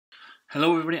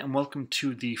Hello everybody and welcome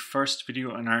to the first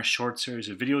video in our short series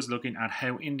of videos looking at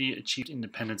how India achieved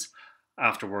independence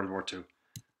after World War II.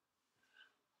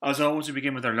 As always, we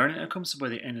begin with our learning outcomes, so by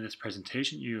the end of this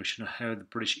presentation you should know how the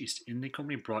British East India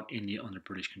Company brought India under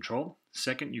British control.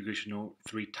 Second, you guys should know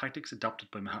 3 tactics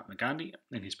adopted by Mahatma Gandhi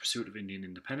in his pursuit of Indian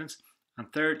independence. And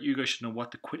third, you guys should know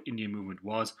what the Quit India movement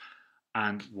was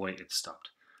and why it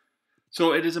stopped.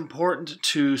 So it is important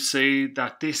to say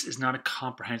that this is not a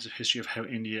comprehensive history of how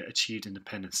India achieved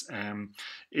independence.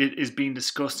 It is being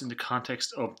discussed in the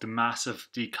context of the massive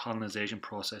decolonization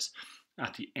process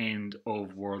at the end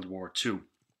of World War II.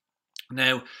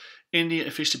 Now, India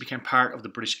officially became part of the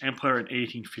British Empire in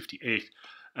 1858.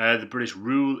 The British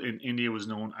rule in India was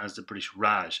known as the British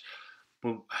Raj.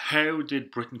 But how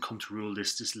did Britain come to rule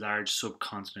this large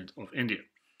subcontinent of India?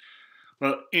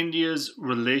 Well, India's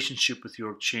relationship with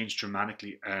Europe changed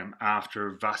dramatically after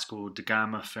Vasco da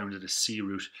Gama founded a sea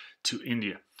route to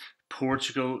India.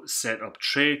 Portugal set up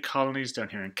trade colonies down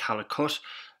here in Calicut,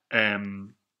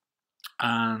 and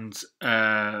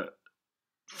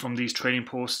from these trading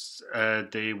posts,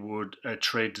 they would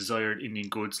trade desired Indian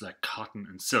goods like cotton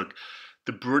and silk.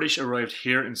 The British arrived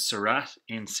here in Surat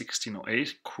in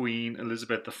 1608. Queen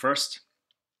Elizabeth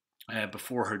I,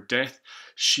 before her death,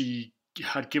 she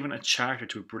had given a charter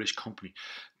to a British company.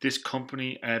 This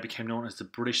company became known as the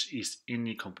British East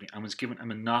India Company and was given a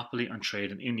monopoly on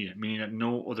trade in India, meaning that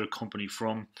no other company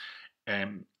from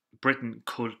Britain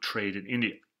could trade in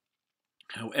India.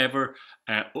 However,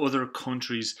 other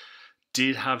countries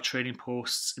did have trading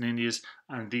posts in India,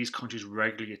 and these countries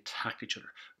regularly attacked each other.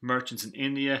 Merchants in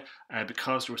India,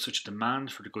 because there was such a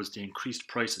demand for the goods, they increased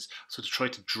prices. So to try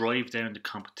to drive down the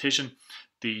competition,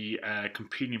 the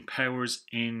competing powers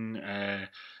in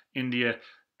India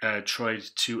tried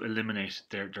to eliminate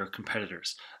their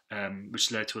competitors,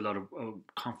 which led to a lot of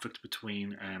conflict between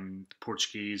the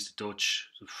Portuguese, the Dutch,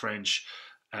 the French,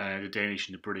 the Danish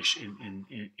and the British in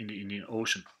the Indian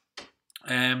Ocean.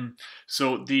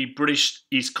 So the British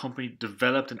East Company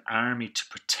developed an army to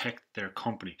protect their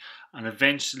company, and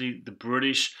eventually the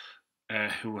British,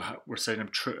 who were setting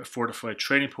up fortified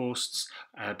trading posts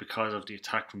because of the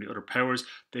attack from the other powers,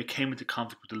 they came into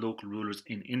conflict with the local rulers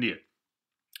in India.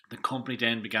 The company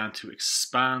then began to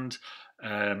expand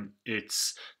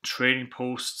its trading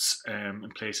posts in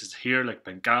places here like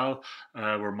Bengal,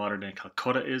 where modern day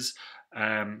Calcutta is,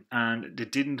 and they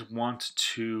didn't want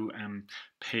to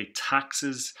pay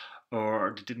taxes,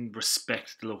 or they didn't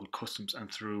respect the local customs,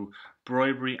 and through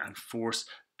bribery and force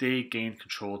they gained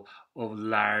control of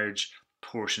large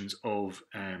portions of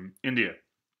India.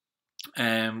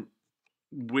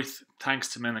 With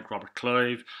thanks to men like Robert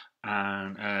Clive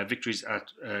and victories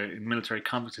in military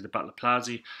conflicts at the Battle of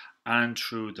Plassey, and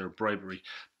through their bribery,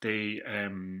 they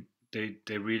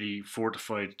really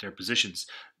fortified their positions.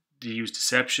 They used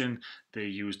deception, they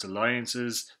used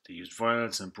alliances, they used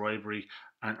violence and bribery,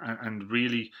 and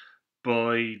really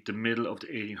by the middle of the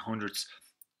 1800s,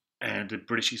 the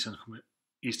British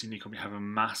East India Company have a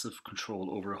massive control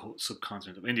over a whole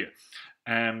subcontinent of India.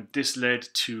 This led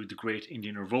to the Great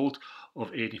Indian Revolt of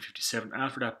 1857.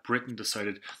 After that, Britain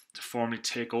decided to formally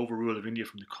take over rule of India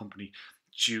from the company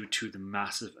due to the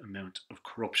massive amount of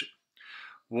corruption.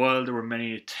 While there were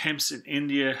many attempts in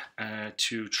India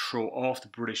to throw off the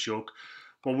British yoke,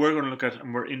 what we're going to look at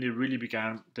and where India really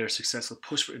began their successful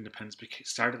push for independence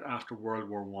started after World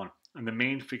War I. And the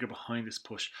main figure behind this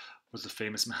push was the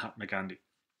famous Mahatma Gandhi.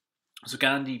 So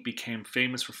Gandhi became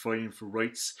famous for fighting for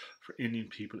rights for Indian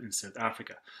people in South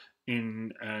Africa.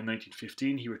 In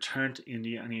 1915, he returned to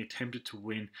India and he attempted to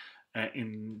win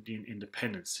Indian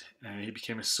independence. He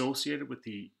became associated with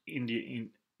the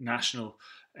Indian National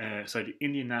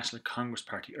Congress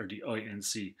Party, or the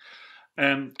INC.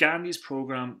 Gandhi's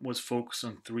program was focused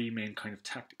on 3 main kind of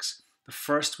tactics. The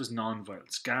first was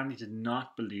non-violence. Gandhi did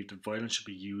not believe that violence should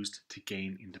be used to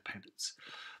gain independence.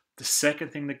 The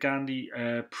second thing that Gandhi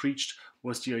preached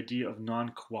was the idea of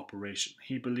non-cooperation.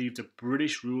 He believed that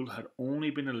British rule had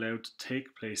only been allowed to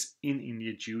take place in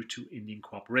India due to Indian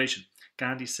cooperation.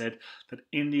 Gandhi said that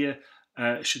India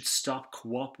should stop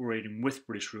cooperating with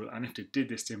British rule, and if they did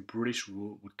this, then British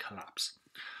rule would collapse.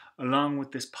 Along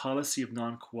with this policy of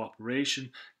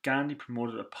non-cooperation, Gandhi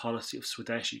promoted a policy of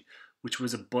Swadeshi, which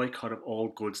was a boycott of all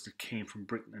goods that came from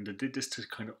Britain, and they did this to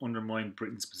kind of undermine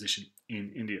Britain's position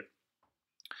in India.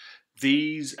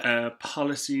 These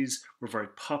policies were very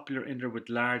popular in there, with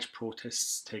large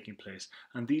protests taking place,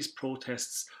 and these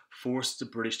protests forced the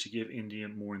British to give India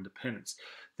more independence.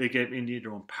 They gave India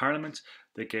their own parliament,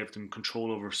 they gave them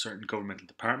control over certain governmental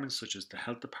departments such as the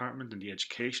health department and the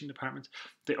education department.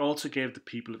 They also gave the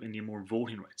people of India more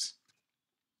voting rights.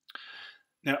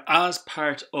 Now, as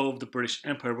part of the British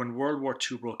Empire, when World War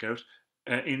II broke out,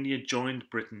 India joined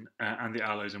Britain and the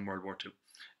Allies in World War II.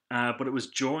 But it was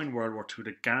during World War II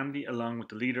that Gandhi, along with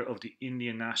the leader of the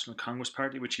Indian National Congress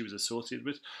Party, which he was associated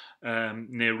with,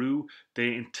 Nehru,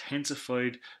 they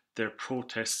intensified their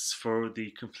protests for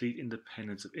the complete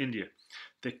independence of India.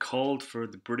 They called for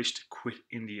the British to quit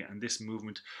India, and this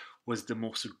movement was the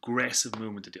most aggressive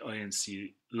movement that the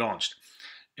INC launched.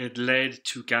 It led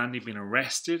to Gandhi being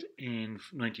arrested in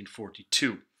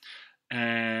 1942,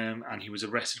 and he was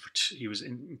arrested he was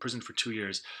in prison for 2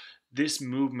 years. This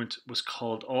movement was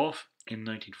called off in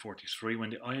 1943 when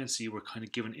the INC were kind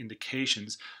of given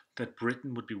indications that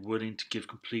Britain would be willing to give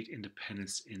complete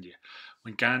independence to India.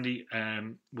 When Gandhi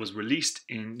was released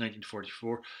in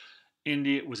 1944,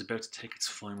 India was about to take its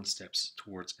final steps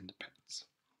towards independence.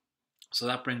 So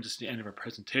that brings us to the end of our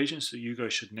presentation. So you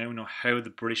guys should now know how the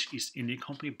British East India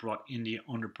Company brought India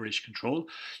under British control.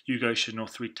 You guys should know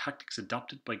 3 tactics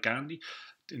adopted by Gandhi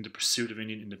in the pursuit of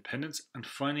Indian independence. And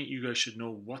finally, you guys should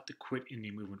know what the Quit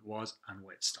India movement was and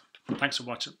why it stopped. Thanks for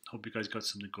watching. Hope you guys got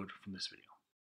something good from this video.